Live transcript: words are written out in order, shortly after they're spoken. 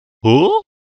Huh?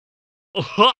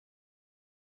 Uh-huh.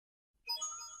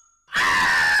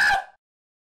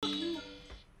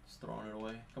 Just throwing it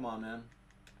away. Come on, man.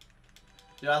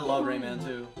 Dude, I love Rayman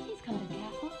 2.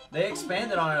 They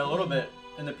expanded on it a little bit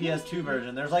in the PS2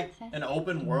 version. There's like an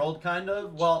open world kind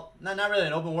of. Well, not really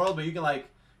an open world, but you can like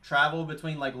travel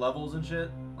between like levels and shit.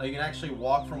 Like you can actually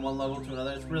walk from one level to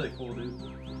another. It's really cool, dude.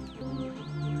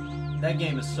 That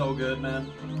game is so good,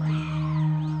 man.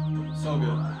 So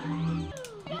good.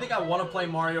 You think I want to play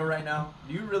Mario right now?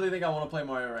 Do you really think I want to play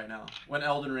Mario right now? When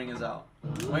Elden Ring is out?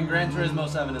 When Gran Turismo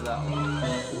 7 is out?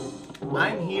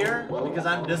 I'm here because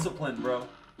I'm disciplined, bro.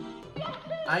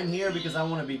 I'm here because I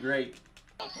want to be great.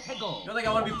 You don't think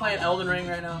I want to be playing Elden Ring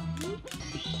right now?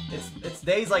 It's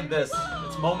days like this.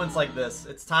 It's moments like this.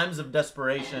 It's times of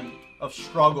desperation, of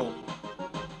struggle,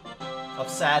 of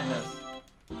sadness.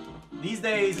 These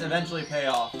days eventually pay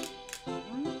off.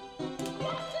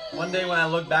 One day when I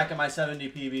look back at my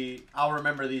 70 PB, I'll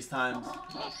remember these times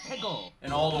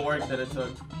and all the work that it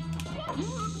took.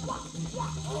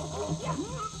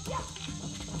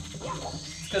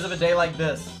 It's because of a day like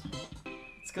this.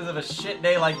 It's because of a shit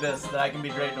day like this that I can be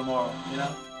great tomorrow, you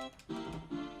know?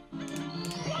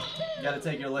 You gotta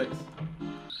take your licks.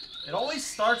 It always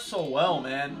starts so well,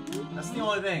 man. That's the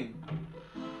only thing.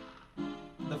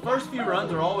 The first few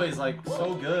runs are always, like,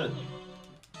 so good.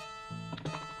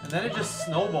 And then it just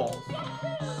snowballs.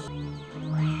 I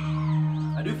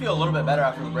do feel a little bit better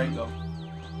after the break, though.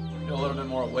 I feel a little bit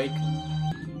more awake.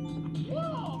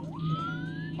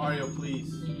 Mario,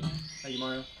 please. Thank you,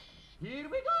 Mario. Here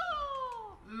we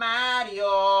go!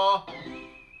 Mario!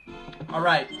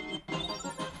 Alright.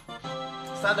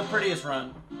 It's not the prettiest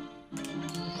run.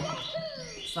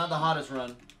 It's not the hottest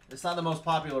run. It's not the most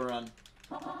popular run.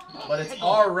 But it's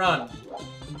our run.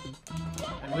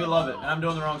 And we love it. And I'm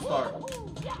doing the wrong start.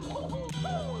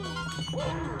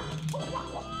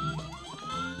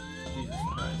 Jesus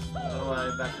Christ. How do I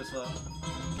back this up?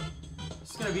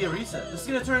 This is gonna be a reset. This is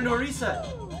gonna turn into a reset.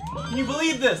 Can you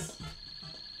believe this?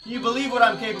 Can you believe what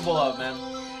I'm capable of, man?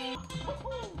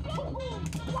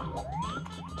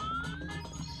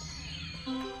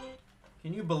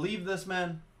 Can you believe this,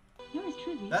 man?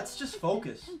 That's just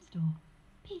focus.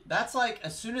 That's like,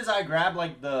 as soon as I grabbed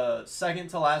like the second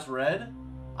to last red,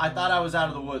 I thought I was out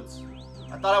of the woods.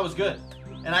 I thought I was good.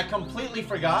 And I completely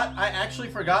forgot. I actually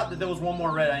forgot that there was one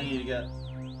more red I needed to get.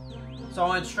 So I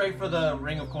went straight for the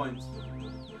ring of coins.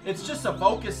 It's just a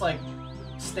focus, like,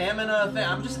 stamina thing.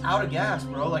 I'm just out of gas,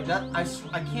 bro. Like that, I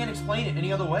can't explain it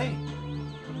any other way.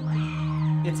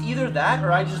 It's either that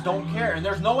or I just don't care. And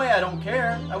there's no way I don't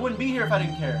care. I wouldn't be here if I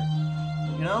didn't care.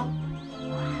 You know?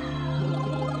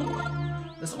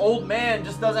 This old man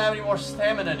just doesn't have any more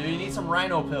stamina, dude. He needs some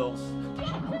rhino pills.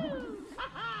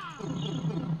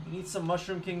 He needs some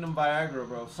Mushroom Kingdom Viagra,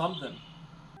 bro. Something.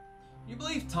 You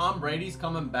believe Tom Brady's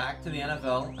coming back to the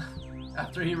NFL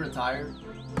after he retired?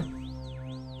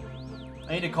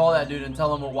 I need to call that dude and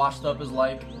tell him what washed up his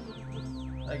life.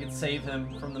 I could save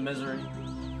him from the misery.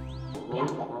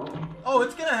 Oh,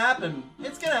 it's gonna happen.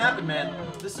 It's gonna happen, man.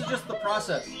 This is just the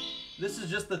process. This is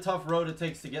just the tough road it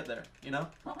takes to get there, you know?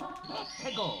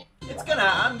 It's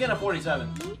gonna, I'm gonna 47.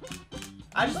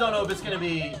 I just don't know if it's gonna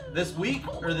be this week,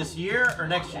 or this year, or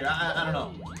next year. I don't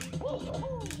know.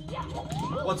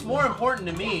 What's more important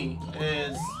to me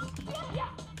is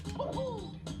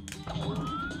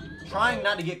trying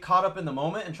not to get caught up in the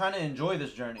moment and trying to enjoy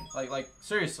this journey. Like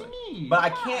seriously. But I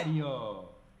can't.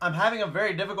 I'm having a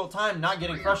very difficult time not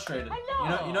getting frustrated.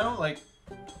 You know, like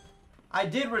I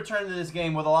did return to this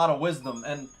game with a lot of wisdom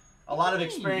and a lot of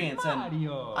experience, and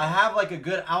I have like a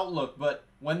good outlook. But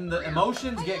when the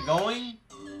emotions get going,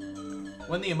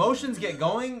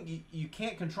 you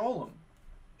can't control them.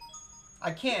 I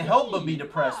can't help but be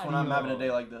depressed when I'm having a day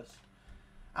like this.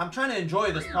 I'm trying to enjoy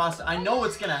this process. I know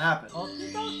it's gonna happen.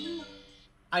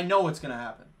 I know it's gonna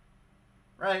happen.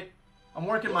 Right? I'm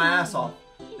working my ass off.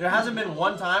 There hasn't been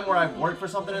one time where I've worked for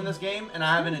something in this game and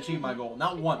I haven't achieved my goal.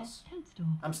 Not once.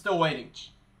 I'm still waiting.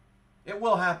 It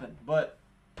will happen, but,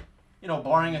 you know,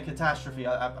 barring a catastrophe,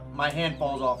 my hand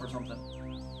falls off or something.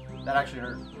 That actually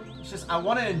hurt. It's just, I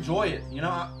want to enjoy it, you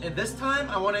know? At this time,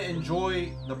 I want to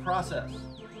enjoy the process.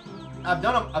 I've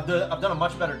done a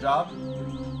much better job,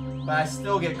 but I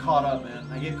still get caught up, man.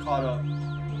 I get caught up.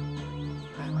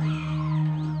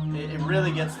 It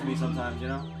really gets to me sometimes, you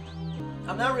know?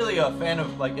 I'm not really a fan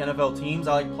of like NFL teams.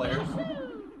 I like players.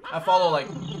 I follow like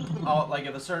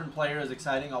if a certain player is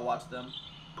exciting, I'll watch them.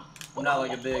 I'm not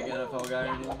like a big NFL guy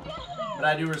or anything, but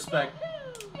I do respect.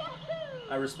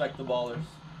 I respect the ballers.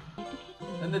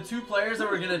 And the two players that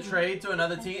were gonna trade to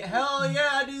another team, hell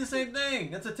yeah, I do the same thing.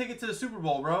 That's a ticket to the Super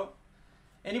Bowl, bro.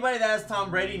 Anybody that has Tom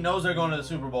Brady knows they're going to the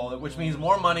Super Bowl, which means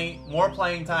more money, more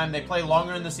playing time. They play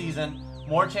longer in the season,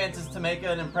 more chances to make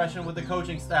an impression with the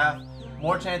coaching staff,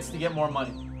 more chances to get more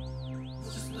money.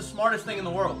 It's just the smartest thing in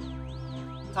the world.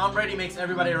 Tom Brady makes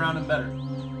everybody around him better.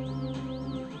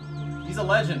 He's a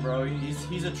legend, bro.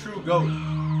 He's a true GOAT.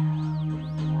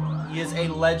 He is a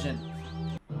legend.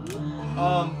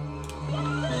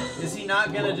 Is he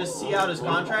not gonna just see out his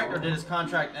contract, or did his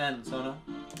contract end, Sona?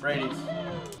 Brady's.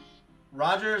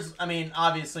 Rodgers, I mean,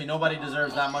 obviously nobody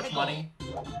deserves that much money,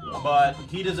 but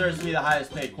he deserves to be the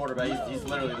highest paid quarterback. He's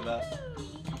literally the best.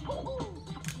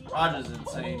 Rodgers is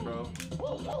insane, bro.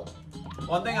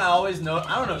 One thing I always know,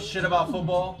 I don't know shit about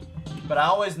football, but I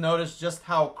always notice just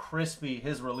how crispy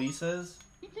his release is.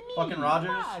 Fucking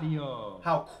Rodgers.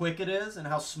 How quick it is and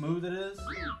how smooth it is.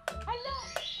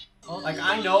 Like,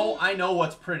 I know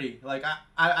what's pretty. Like,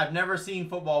 I've never seen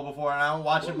football before, and I don't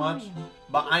watch it much.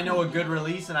 But I know a good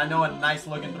release, and I know a nice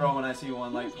looking throw when I see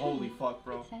one. Like, holy fuck,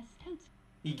 bro.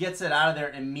 He gets it out of there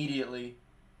immediately.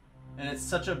 And it's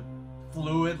such a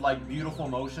fluid, like, beautiful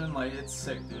motion. Like, it's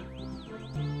sick, dude.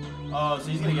 Oh, so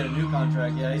he's gonna get a new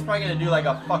contract. Yeah, he's probably gonna do, like,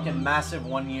 a fucking massive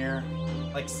 1 year.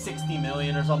 Like, 60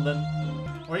 million or something.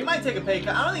 Or he might take a pay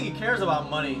cut. I don't think he cares about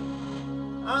money.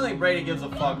 I don't think Brady gives a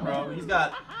fuck, bro. He's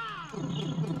got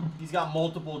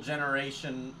multiple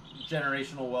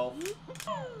generational wealth.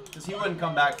 Because he wouldn't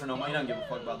come back for no money. He doesn't give a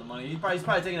fuck about the money. He's probably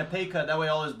taking a pay cut. That way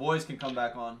all his boys can come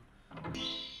back on.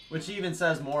 Which even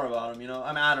says more about him, you know? I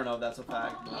mean, I don't know if that's a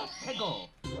fact, but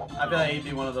I feel like he'd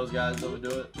be one of those guys that would do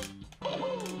it.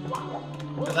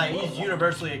 Because like, he's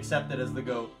universally accepted as the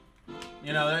GOAT.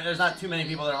 You know, there's not too many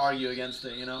people that argue against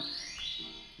it, you know?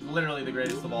 He's literally the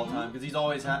greatest of all time. Because he's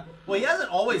always had... Well, he hasn't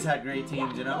always had great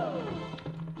teams, you know?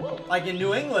 Like in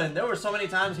New England, there were so many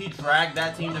times he dragged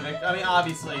that team to victory. I mean,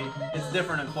 obviously, it's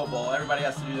different in football. Everybody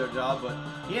has to do their job, but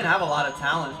he didn't have a lot of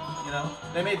talent, you know?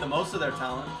 They made the most of their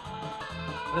talent.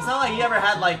 But it's not like he ever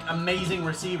had, like, amazing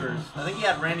receivers. I think he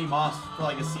had Randy Moss for,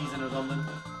 like, a season or something.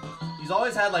 He's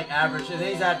always had, like, average. And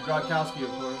then he's had Gronkowski,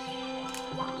 of course.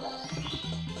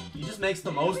 He just makes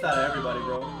the most out of everybody,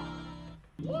 bro.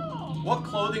 What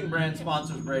clothing brand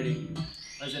sponsors Brady?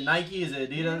 Is it Nike? Is it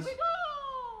Adidas?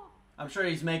 I'm sure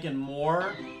he's making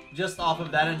more just off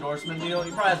of that endorsement deal. He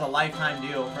probably has a lifetime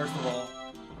deal, first of all.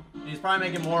 He's probably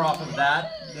making more off of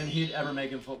that than he'd ever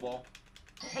make in football.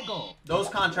 Those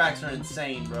contracts are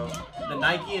insane, bro. The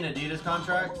Nike and Adidas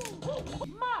contracts.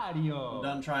 Mario. I'm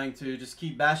done trying to. Just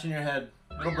keep bashing your head.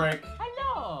 It'll break.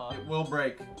 Hello. It will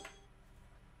break.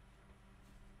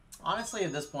 Honestly,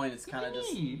 at this point, it's kind of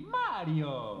just...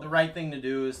 Mario. The right thing to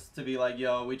do is to be like,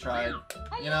 yo, we tried.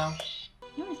 You know?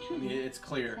 It's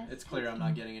clear. It's clear I'm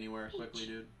not getting anywhere quickly,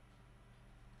 dude.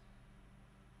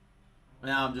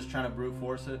 Now I'm just trying to brute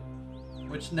force it.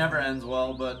 Which never ends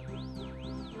well, but...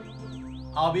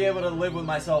 I'll be able to live with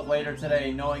myself later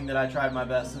today knowing that I tried my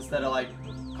best instead of, like,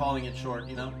 calling it short,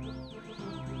 you know?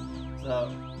 So,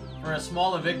 for as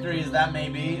small a victory as that may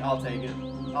be, I'll take it.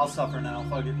 I'll suffer now.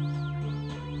 Fuck it.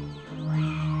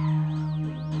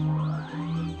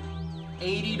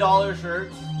 $80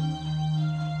 shirts.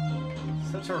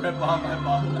 Such a rip-off, I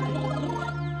bought.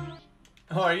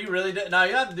 Oh, are you really doing... No,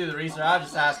 you have to do the research. I was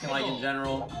just asking, like, in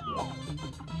general.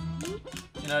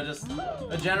 You know, just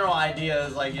a general idea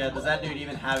is like, yeah, does that dude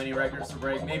even have any records to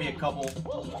break? Maybe a couple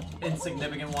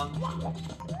insignificant ones.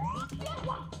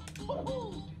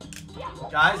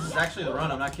 Guys, this is actually the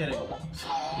run. I'm not kidding.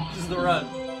 This is the run.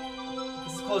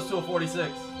 This is close to a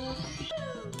 46.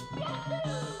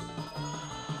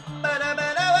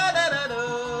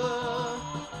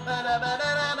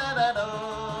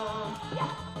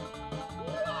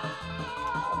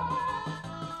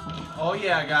 Oh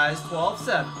yeah, guys,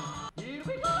 12-7.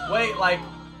 Wait, like,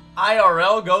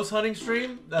 IRL ghost hunting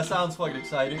stream? That sounds fucking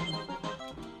exciting.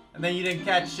 And then you didn't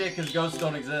catch shit because ghosts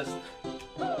don't exist.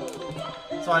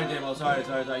 Sorry, J-Mo, sorry.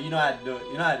 You know how to do it.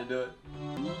 You know how to do it.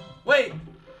 Wait!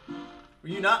 Were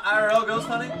you not IRL ghost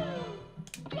hunting?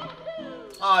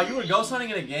 Oh, you were ghost hunting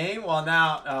in a game? Well,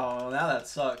 now... Oh, now that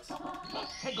sucks.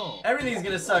 Everything's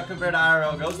gonna suck compared to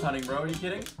IRL ghost hunting, bro. Are you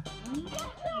kidding?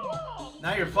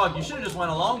 Now you're fucked. You should've just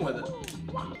went along with it.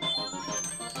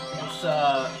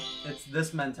 It's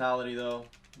this mentality, though,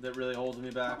 that really holds me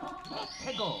back.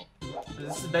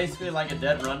 This is basically like a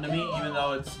dead run to me, even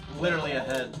though it's literally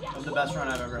ahead of the best run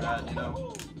I've ever had, you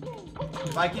know?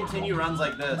 If I continue runs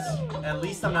like this, at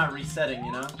least I'm not resetting,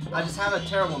 you know? I just have a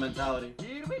terrible mentality.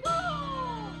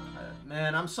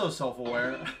 Man, I'm so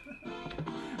self-aware.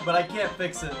 But I can't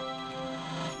fix it.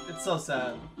 It's so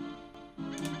sad.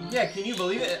 Yeah, can you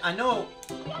believe it? I know,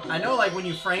 like, when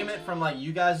you frame it from, like,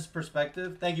 you guys'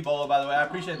 perspective. Thank you, Bolo, by the way. I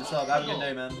appreciate the sub. Have a good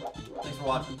day, man. Thanks for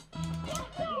watching.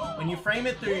 When you frame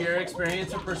it through your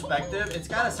experience or perspective, it's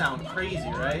gotta sound crazy,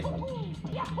 right?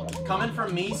 Coming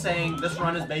from me saying this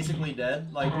run is basically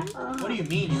dead, like, what do you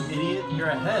mean, you idiot? You're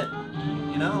ahead.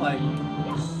 You know, like,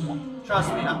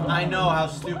 trust me, I know how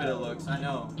stupid it looks, I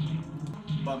know.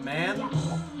 But man,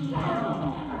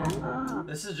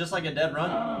 this is just like a dead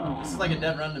run. This is like a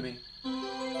dead run to me.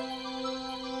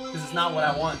 Because it's not what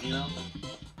I want, you know?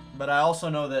 But I also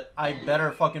know that I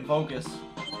better fucking focus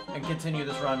and continue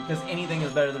this run, because anything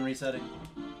is better than resetting.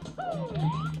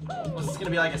 Was this gonna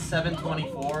be like a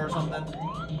 724 or something?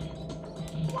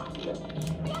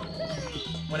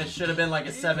 When it should have been like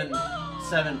a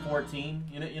 714.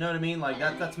 You know what I mean? Like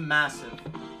that's massive.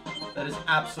 That is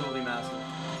absolutely massive.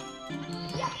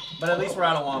 But at least we're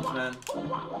out of womps, man.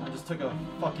 I just took a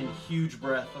fucking huge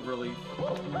breath of relief.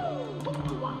 So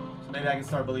maybe I can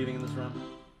start believing in this run.